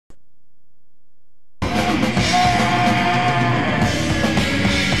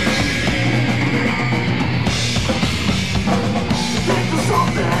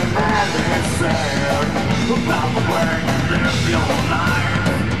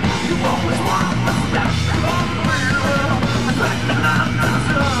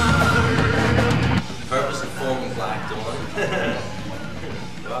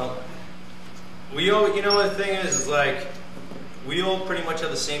you know what the thing is like, we all pretty much have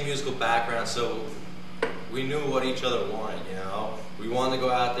the same musical background, so we knew what each other wanted, you know? We wanted to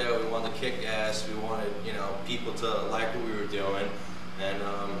go out there, we wanted to kick ass, we wanted, you know, people to like what we were doing, and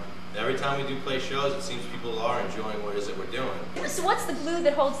every time we do play shows, it seems people are enjoying what it is that we're doing. So what's the glue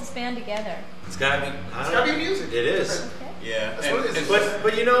that holds this band together? It's gotta be, it's gotta be music. It is. Okay. Yeah. That's what it is.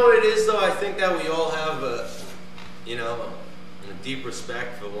 But you know what it is though, I think that we all have a, you know, a deep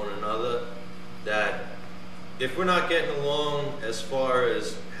respect for one another, that if we're not getting along as far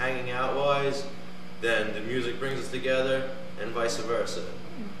as hanging out wise, then the music brings us together and vice versa.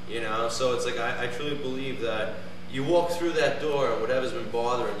 You know, so it's like I truly believe that you walk through that door and whatever's been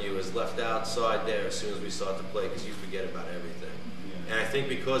bothering you is left outside there as soon as we start to play, because you forget about everything. Yeah. And I think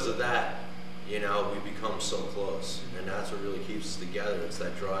because of that, you know, we become so close, and that's what really keeps us together. It's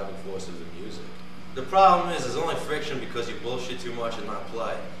that driving force of the music. The problem is there's only friction because you bullshit too much and not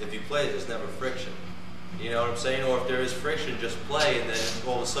play. If you play, there's never friction. You know what I'm saying? Or if there is friction, just play, and then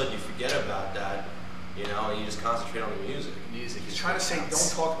all of a sudden you forget about that, you know, and you just concentrate on the music. He's trying to say,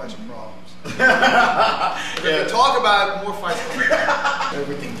 don't talk about your problems. If you talk about it, more fights come back.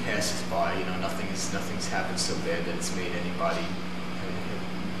 Everything passes by, you know, nothing's happened so bad that it's made anybody,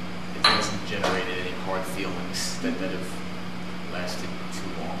 it hasn't generated any hard feelings that have lasted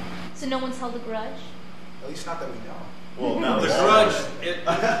too long. So no one's held a grudge? At least not that we know. Well, now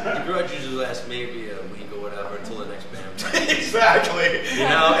the grudge usually lasts maybe a week or whatever until the next band plays. Exactly. You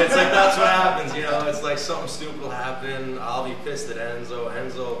know, it's like that's what happens. You know, it's like something stupid will happen. I'll be pissed at Enzo.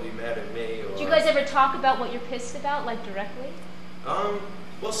 Enzo will be mad at me. Or, do you guys ever talk about what you're pissed about, like directly?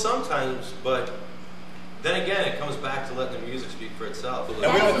 Well, sometimes, but then again, it comes back to letting the music speak for itself. And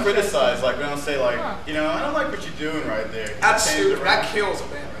we don't criticize. Like we don't say like, you know, I don't like what you're doing right there. That's stupid. That kills a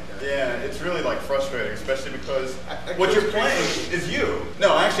band right there. Yeah, it's really like frustrating, especially because what you're playing is you.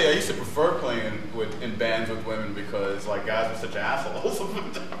 No, actually, I used to prefer playing in bands with women because like guys are such assholes.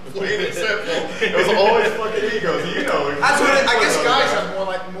 Plain and simple. It was always fucking egos. You know. That's what I guess guys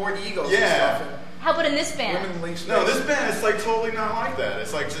have more egos. Yeah. And stuff. How about in this band? No, this band is like totally not like that.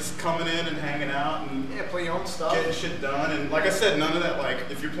 It's like just coming in and hanging out and play your own stuff, getting shit done. And like I said, none of that. Like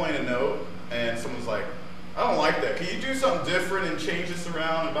if you're playing a note and someone's like, I don't like that. Can you do something different and change this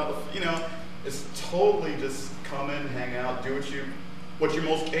around about the, you know, it's totally just come in, hang out, do what you're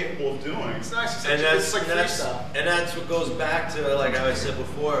most capable of doing. It's nice. And it's like freestyle. And that's what goes back to, like I said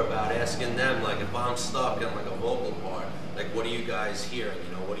before, about asking them, like if I'm stuck in like a vocal part, like what are you guys hearing?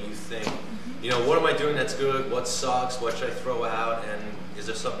 You know, what do you think? You know, what am I doing that's good? What sucks? What should I throw out? And is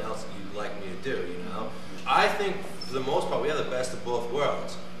there something else that you'd like me to do? You know, I think for the most part we have the best of both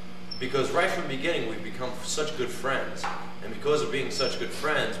worlds. Because right from the beginning, we've become such good friends. And because of being such good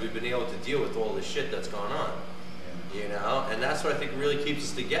friends, we've been able to deal with all the shit that's gone on. You know? And that's what I think really keeps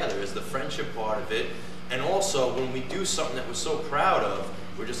us together, is the friendship part of it. And also, when we do something that we're so proud of,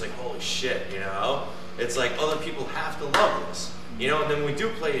 we're just like, holy shit, you know? It's like other people have to love this. You know, and then when we do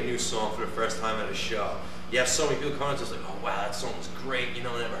play a new song for the first time at a show, you have so many people come to us like, oh wow, that song was great, you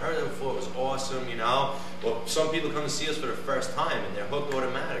know, I never heard it before, it was awesome, you know? Well, some people come to see us for the first time and they're hooked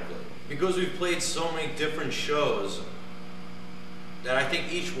automatically. Because we've played so many different shows, that I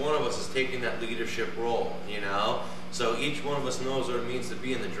think each one of us is taking that leadership role, you know? So each one of us knows what it means to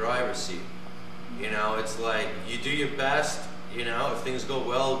be in the driver's seat. You know, it's like, you do your best, you know, if things go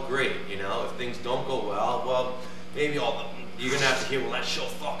well, great, you know? If things don't go well, maybe you're gonna have to hear, well, that show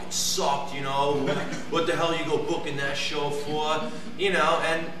fucking sucked, you know? What the hell are you go booking that show for? You know,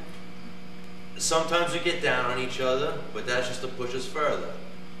 and sometimes we get down on each other, but that's just to push us further.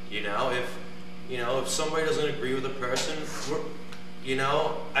 You know, if somebody doesn't agree with a person, you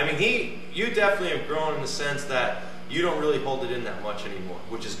know, I mean, you definitely have grown in the sense that you don't really hold it in that much anymore,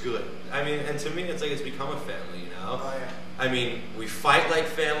 which is good. I mean, and to me, it's like it's become a family, you know? Oh, yeah. I mean, we fight like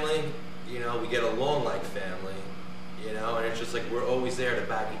family, you know, we get along like family, you know, and it's just like we're always there to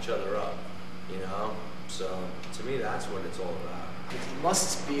back each other up, you know? So, to me, that's what it's all about. You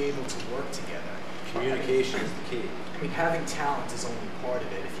must be able to work together. Communication is the key. I mean, having talent is only part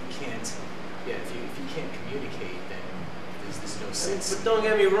of it. If you can't communicate, then there's no sense. But don't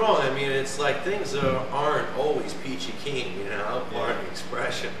get me wrong. I mean, it's like things aren't always peachy keen, you know, part of the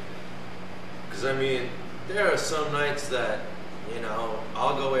expression. Because I mean, there are some nights that, you know,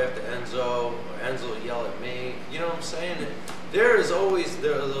 I'll go after Enzo, or Enzo will yell at me. You know what I'm saying? There are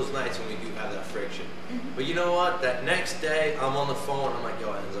those nights when we do have that friction. But you know what? That next day, I'm on the phone. I'm like, yo,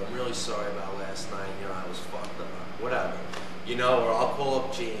 Enzo, I'm really sorry about last night. You know, I was fucked up. Whatever. You know, or I'll call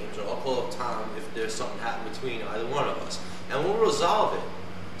up James, or I'll call up Tom if there's something happened between either one of us. And we'll resolve it.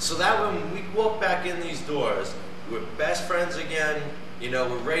 So that when we walk back in these doors, we're best friends again, you know,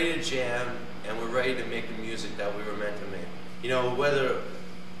 we're ready to jam, and we're ready to make the music that we were meant to make. You know, whether,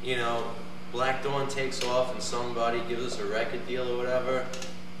 you know, Black Dawn takes off and somebody gives us a record deal or whatever,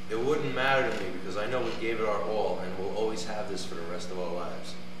 it wouldn't matter to me because I know we gave it our all and we'll always have this for the rest of our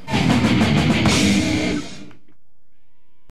lives.